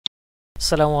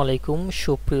আসসালামু আলাইকুম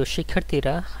সুপ্রিয়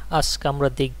শিক্ষার্থীরা, আজকে আমরা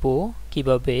দেখব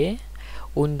কিভাবে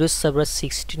উইন্ডোজ সার্ভার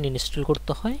 16 ইনস্টল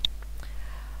করতে হয়।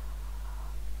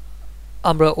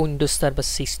 আমরা উইন্ডোজ সার্ভার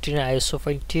 16 এর আইএসও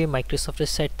ফাইলটি মাইক্রোসফটের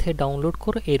সাইট থেকে ডাউনলোড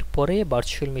করে এরপরে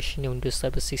ভার্চুয়াল মেশিনে উইন্ডোজ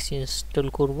সার্ভার 16 ইনস্টল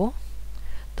করব।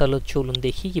 তাহলে চলুন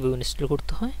দেখি কিভাবে ইনস্টল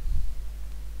করতে হয়।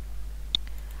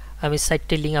 আমি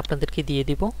সাইটটির লিংক আপনাদেরকে দিয়ে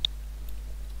দিব।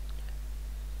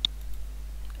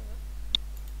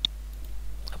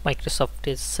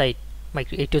 মাইক্রোসফটের সাইট,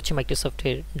 এটি হচ্ছে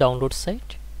মাইক্রোসফটের ডাউনলোড সাইট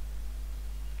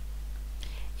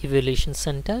ইভ্যালুয়েশন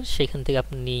সেন্টার। সেখান থেকে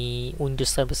আপনি উইন্ডোজ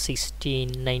সার্ভার 16,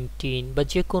 19 বা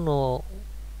যে কোনো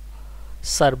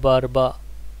সার্ভার বা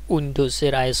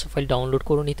উইন্ডোজের আইএসও ফাইল ডাউনলোড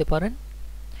করে নিতে পারেন।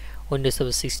 উইন্ডোজ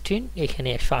সার্ভার 16 এখানে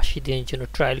 180 দিনের জন্য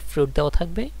ট্রায়াল ফ্রি দেওয়া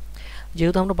থাকবে।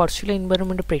 যেহেতু আমরা ভার্চুয়াল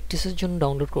এনভায়রনমেন্টে প্র্যাকটিসের জন্য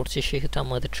ডাউনলোড করছি, সেক্ষেত্রে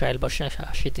আমাদের ট্রায়াল ভার্সন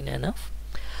 80 দিন এনাফ।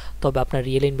 তবে আপনার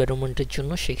রিয়েল এনভায়রনমেন্টের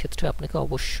জন্য সেক্ষেত্রে আপনাকে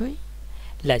অবশ্যই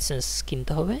লাইসেন্স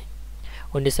কিনতে হবে।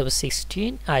 উইন্ডোজ সার্ভার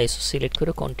 16 আইএসও সিলেক্ট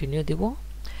করে কন্টিনিউ দিব।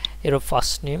 এর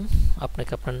ফার্স্ট নেম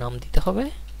আপনাকে আপনার নাম দিতে হবে,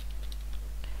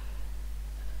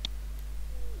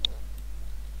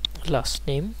 last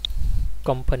name,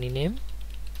 company name,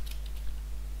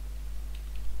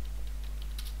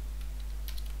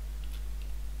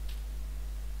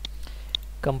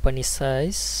 company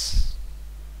size,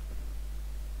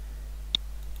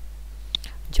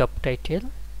 job title.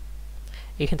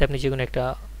 এখানে আপনি যে কোনো একটা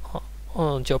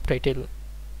জব টাইটেল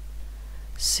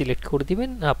সিলেক্ট করে দিবেন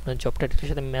আপনার জব টাইটেলের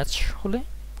সাথে ম্যাচ হলে,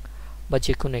 বা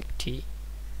যে কোনো একটি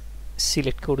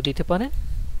সিলেক্ট করে দিতে পারেন।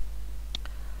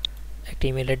 একটা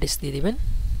ইমেল অ্যাড্রেস দিয়ে দিবেন।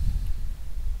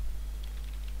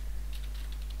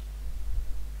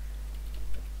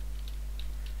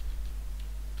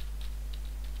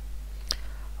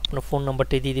 আপনার ফোন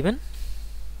নাম্বারটা দিয়ে দিবেন।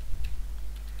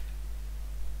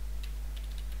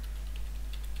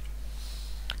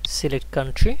 Select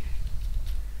country.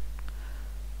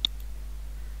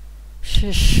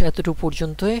 শেষ, এতটুকু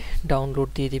পর্যন্তই। ডাউনলোড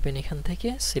দিয়ে দিবেন এখান থেকে।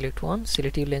 Select one,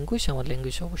 select your language, আমার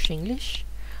ল্যাঙ্গুয়েজ অবশ্যই ইংলিশ।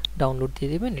 ডাউনলোড দিয়ে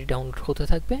দিবেন, এটি ডাউনলোড হতে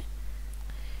থাকবে।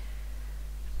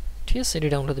 ঠিক আছে, এটি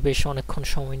ডাউনলোডে বেশ অনেকক্ষণ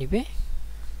সময় নেবে।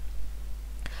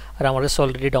 আর আমার কাছে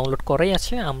অলরেডি ডাউনলোড করাই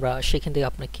আছে। আমরা সেখান থেকে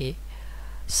আপনাকে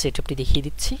সেটআপটি দেখিয়ে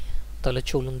দিচ্ছি। তাহলে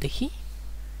চলুন দেখি।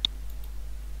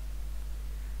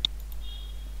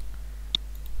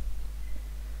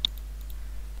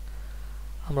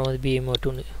 আমরা আমাদের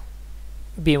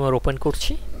VMware ওপেন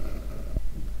করছি।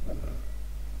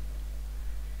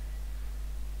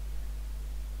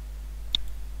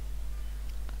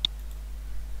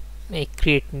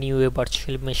 Create new a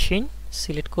virtual machine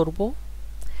select করব।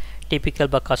 টিপিক্যাল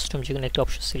বা কাস্টম যে কোনো একটা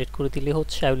অপশন সিলেক্ট করে দিলে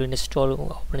হচ্ছে। I will install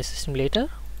operating system letter.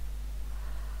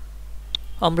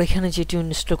 আমরা এখানে যেটি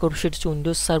ইনস্টল করব সেটা হচ্ছে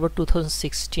উইন্ডোজ সার্ভার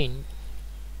 2016।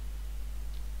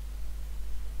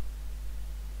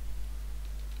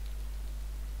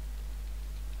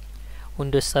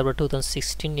 উইন্ডোজ সার্ভার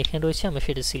 2016 এখানে রয়েছে, আমরা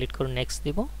সেটা সিলেক্ট করে নেক্সট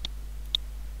দিব।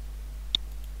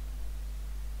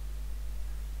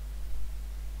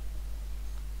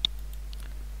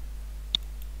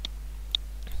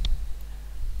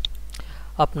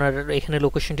 আপনার এখানে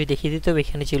লোকেশনটি দেখিয়ে দিতে হবে।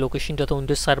 এখানে যে লোকেশনটা তো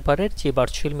উইন্ডোজ সার্ভারের যে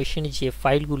ভার্চুয়াল মেশিনে যে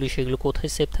ফাইলগুলি সেগুলো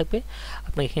কোথায় সেভ থাকবে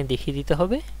আপনাকে এখানে দেখিয়ে দিতে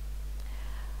হবে।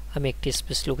 আমি একটি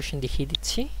স্পেস লোকেশন দেখিয়ে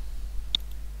দিচ্ছি।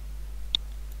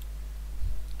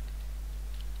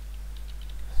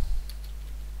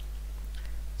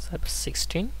 সার্ভার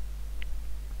 16,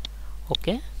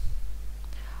 ওকে।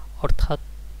 অর্থাৎ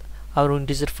আর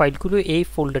উইন্ডোজের ফাইলগুলো এই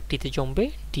ফোল্ডারটিতে জমবে,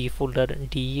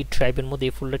 ডি ড্রাইভের মধ্যে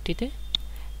এই ফোল্ডারটিতে।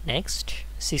 নেক্সট,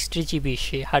 60 GB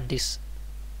সে হার্ড ডিস্ক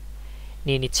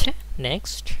নিয়ে নিচ্ছে।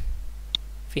 Next,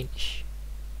 finish.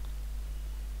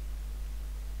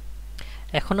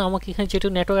 এখন আমাকে এখানে যেটা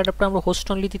নেটওয়ার্ক অ্যাডাপ্টার আমরা হোস্ট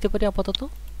অনলি দিতে পারি আপাতত।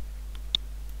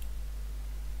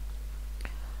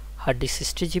 Hard disk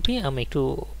 60 GB। আমি একটু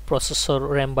প্রসেসর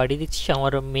র্যাম বাড়িয়ে দিচ্ছি।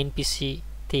 আমার মেন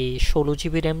পিসিতে 16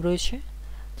 GB র্যাম রয়েছে,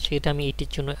 সেটা আমি এটির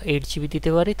জন্য 8 GB দিতে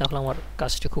পারি, তাহলে আমার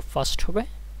কাজটা খুব ফাস্ট হবে।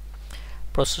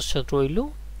 প্রসেসর রইল।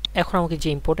 এখন আমাকে যে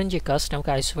ইম্পর্টেন্ট যে কাজটা,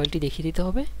 আমাকে আইএসও ফাইলটি দেখিয়ে দিতে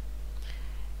হবে।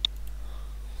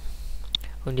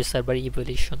 Windows server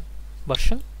evaluation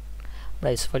version,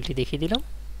 ISO ফাইলটি দেখিয়ে দিলাম।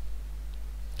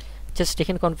 জাস্ট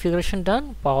এখানে configuration done,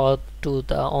 power to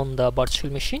the on the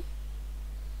virtual machine.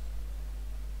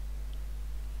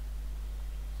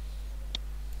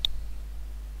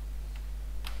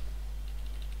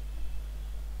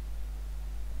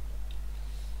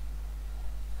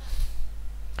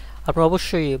 আপনারা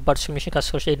অবশ্যই ভার্চুয়াল মেশিন কাজ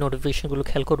করছে এই নোটিফিকেশনগুলো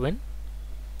খেয়াল করবেন।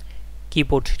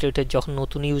 কিবোর্ড রিলেটেড যখন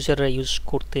নতুন ইউজাররা ইউজ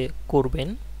করবেন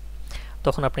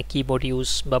তখন আপনার কিবোর্ড ইউজ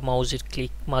বা মাউসের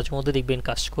ক্লিক মাঝে মধ্যে দেখবেন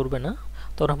কাজ করবে না,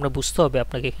 তো তখন আপনার বুঝতে হবে,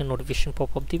 আপনাকে এখানে নোটিফিকেশন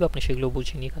পপ আপ দিবে, আপনি সেগুলো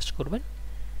বুঝে নিয়ে কাজ করবেন।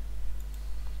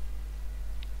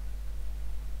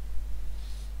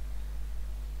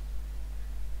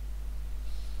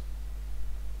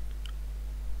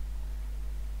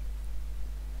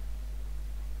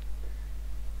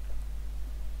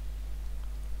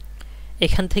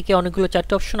 এখান থেকে অনেকগুলো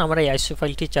 4টা অপশন, আমার এই আইসো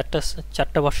ফাইলটি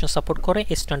 4টা ভার্সন সাপোর্ট করে: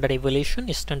 standard evaluation,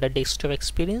 standard desktop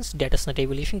experience, data centre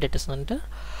evaluation, data centre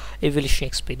evaluation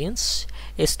experience.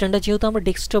 Standard যেহেতু আমরা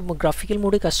ডেস্কটপ গ্রাফিক্যাল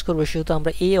মোডে কাজ করবো, সেহেতু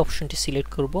আমরা এই অপশনটি সিলেক্ট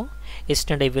করব,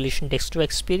 স্ট্যান্ডার্ড ইভ্যালুয়েশন ডেস্কটপ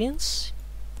এক্সপিরিয়েন্স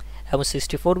এবং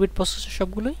 64 বিট প্রসেসর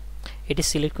সবগুলোই। এটি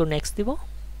সিলেক্ট করে নেক্সট দিব।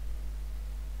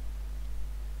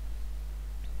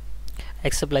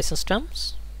 Accept licence terms,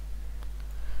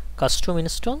 custom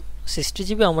install 60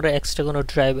 GB। আমরা এক্সট্রা কোনো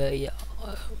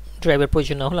ড্রাইভার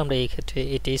প্রয়োজন না হলে আমরা এই ক্ষেত্রে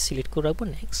এটাই সিলেক্ট করে রাখবো।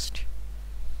 নেক্সট।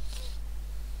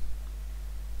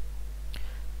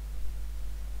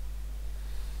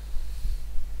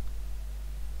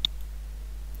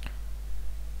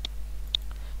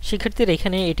 শিক্ষার্থীরা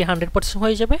এখানে এটি 100%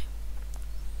 হয়ে যাবে।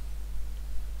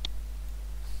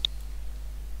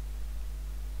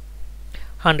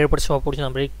 হওয়া পর্যন্ত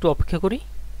আমরা একটু অপেক্ষা করি।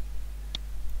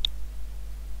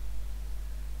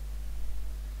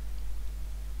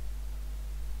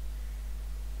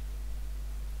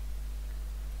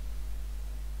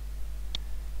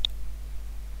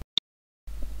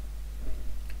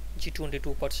 জি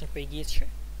 22% হয়ে গিয়েছে।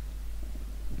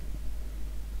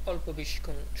 অল্প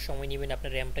বেশিক্ষণ সময় নেবেন,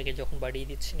 আপনার র্যামটাকে যখন বাড়িয়ে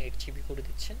দিচ্ছেন 8 GB করে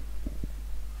দিচ্ছেন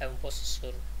এবং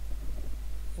প্রসেসর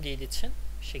দিয়ে দিচ্ছেন,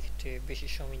 সেক্ষেত্রে বেশি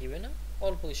সময় নেবে না,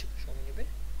 অল্প বেশি সময় নেবে।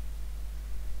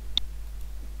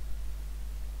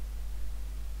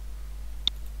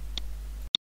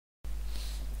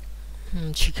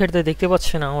 শিক্ষার্থীরা দেখতে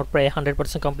পাচ্ছেন আমার প্রায়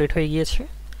 100% কমপ্লিট হয়ে গিয়েছে,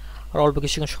 আর অল্প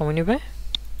কিছুক্ষণ সময় নেবে।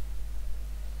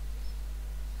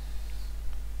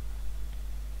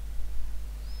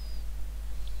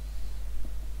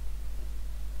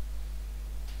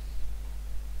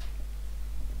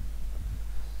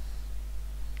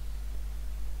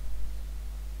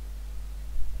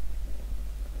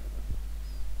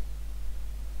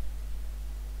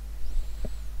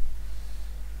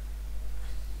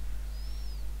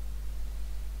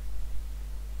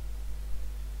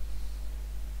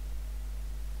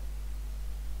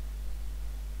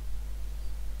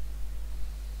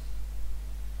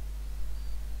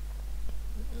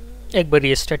 একবার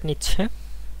রিস্টার্ট নিচ্ছে।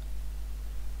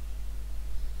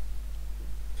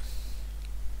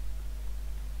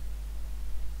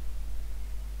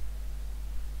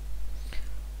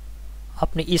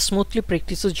 আপনি স্মুথলি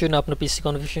প্র্যাকটিসের জন্য আপনার পিসি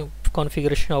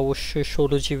কনফিগারেশন অবশ্যই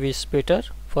 16 GB is better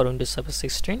for Windows server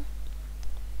 16।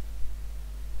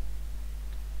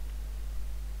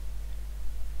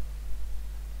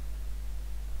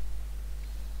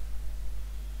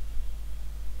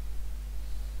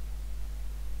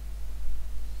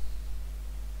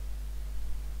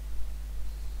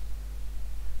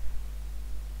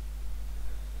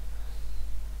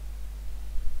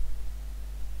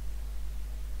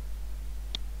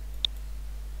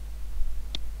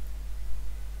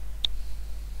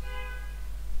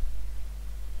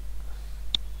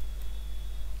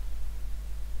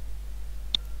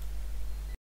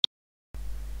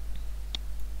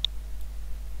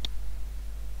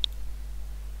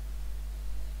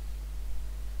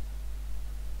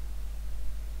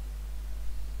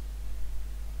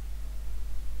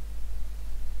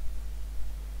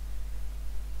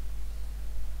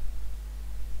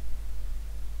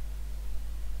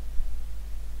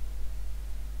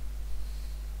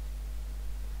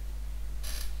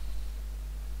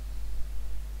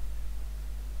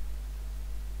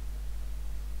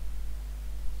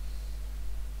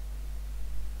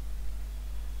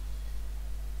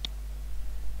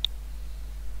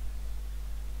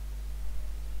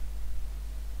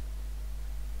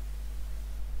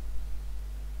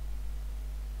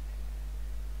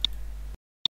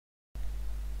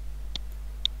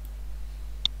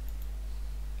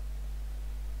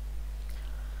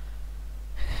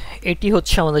 এটি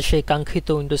হচ্ছে আমাদের সেই কাঙ্ক্ষিত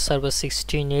উইন্ডোজ সার্ভার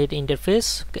 16 এর ইন্টারফেস।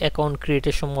 অ্যাকাউন্ট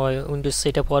ক্রিয়েটের সময় উইন্ডোজ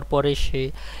সেটআপ হওয়ার পরে সে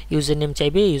ইউজার নেম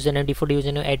চাইবে, user name default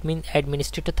user name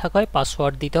administrator থাকা হয়,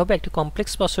 পাসওয়ার্ড দিতে হবে, একটা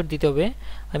কমপ্লেক্স পাসওয়ার্ড দিতে হবে।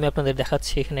 আমি আপনাদের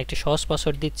দেখাচ্ছি, এখানে একটা সহজ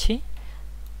পাসওয়ার্ড দিচ্ছি।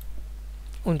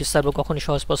 উইন্ডোজ সার্ভার কখনোই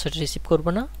সহজ পাসওয়ার্ড রিসিভ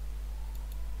করবে না।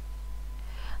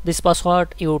 This password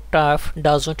you type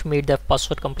doesn't meet the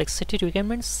password complexity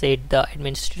requirements set the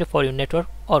administrator for your network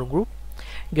or group.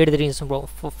 Get the reason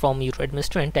from your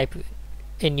administrator and type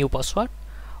a new password.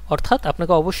 অর্থাৎ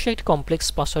আপনাকে অবশ্যই একটা complex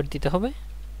password দিতে হবে।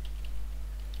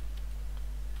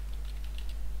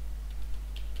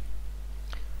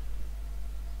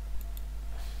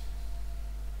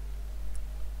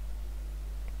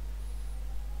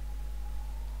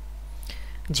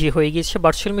 যে হয়ে গিয়েছে।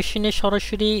 Virtual মেশিনে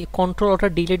সরাসরি কন্ট্রোল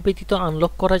অল্টার ডিলিট ব্যতীত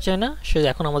আনলক করা যায় না, সে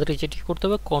এখন আমাদের যেটি করতে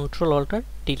হবে কন্ট্রোল অল্টার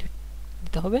ডিলিট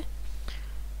দিতে হবে।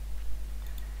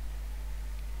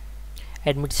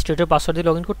 অ্যাডমিনিস্ট্রেটর পাসওয়ার্ড দিয়ে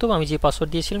লগ ইন করতে হবে, আমি যে পাসওয়ার্ড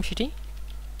দিয়েছিলাম সেটি।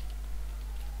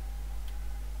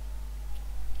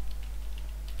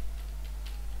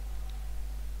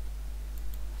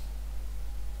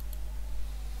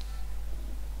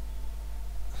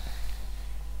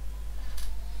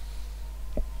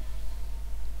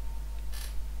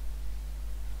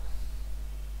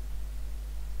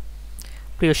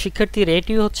 প্রিয় শিক্ষার্থীর,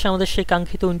 এটি হচ্ছে আমাদের সেই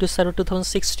কাঙ্ক্ষিত উইন্ডোজ সার্ভার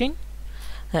 2016।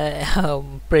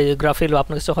 গ্রাফে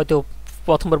আপনার কাছে হয়তো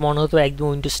প্রথমবার মনে হতো একদম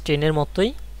উইন্ডোজ 10-এর মতোই।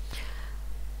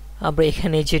 আমরা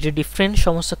এখানে যেটি ডিফারেন্ট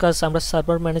সমস্ত কাজ আমরা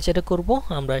সার্ভার ম্যানেজারে করব,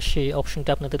 আমরা সেই অপশনটা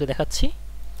আপনাদের দেখাচ্ছি।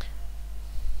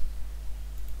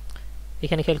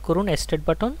 এখানে খেয়াল করুন start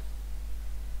button,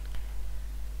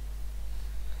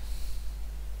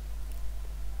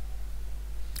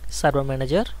 server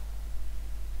manager.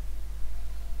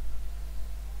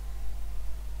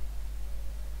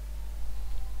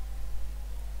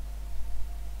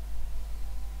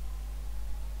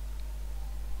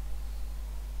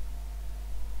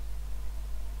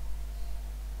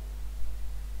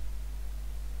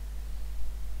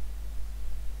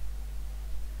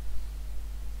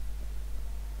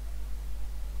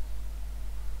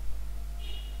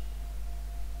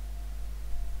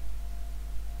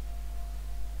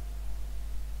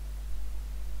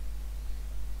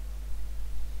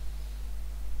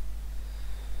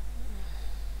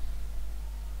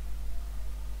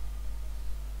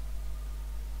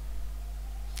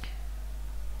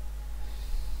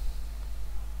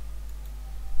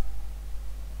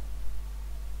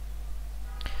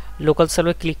 Local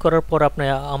server click করার পর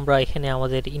আমরা এখানে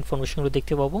আমাদের ইনফরমেশনগুলো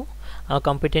দেখতে পাবো।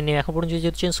 কম্পিউটার নিয়ে এখন পর্যন্ত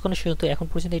যেহেতু চেঞ্জ করেন সেহেতু এখন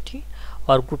পর্যন্ত এটি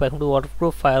ওয়ার্ক গ্রুপ, এখন ওয়ার্ক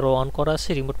গ্রুপ ফায়ার অন করা আছে,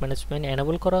 রিমোট ম্যানেজমেন্ট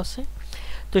এনেবল করা আছে।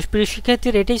 তো প্রিয়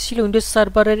শিক্ষার্থীর, এটাই ছিল উইন্ডোজ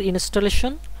সার্ভারের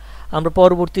ইনস্টলেশন। আমরা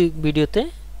পরবর্তী ভিডিওতে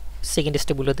সেকেন্ড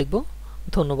স্টেপগুলো দেখব।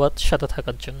 ধন্যবাদ সাথে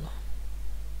থাকার জন্য।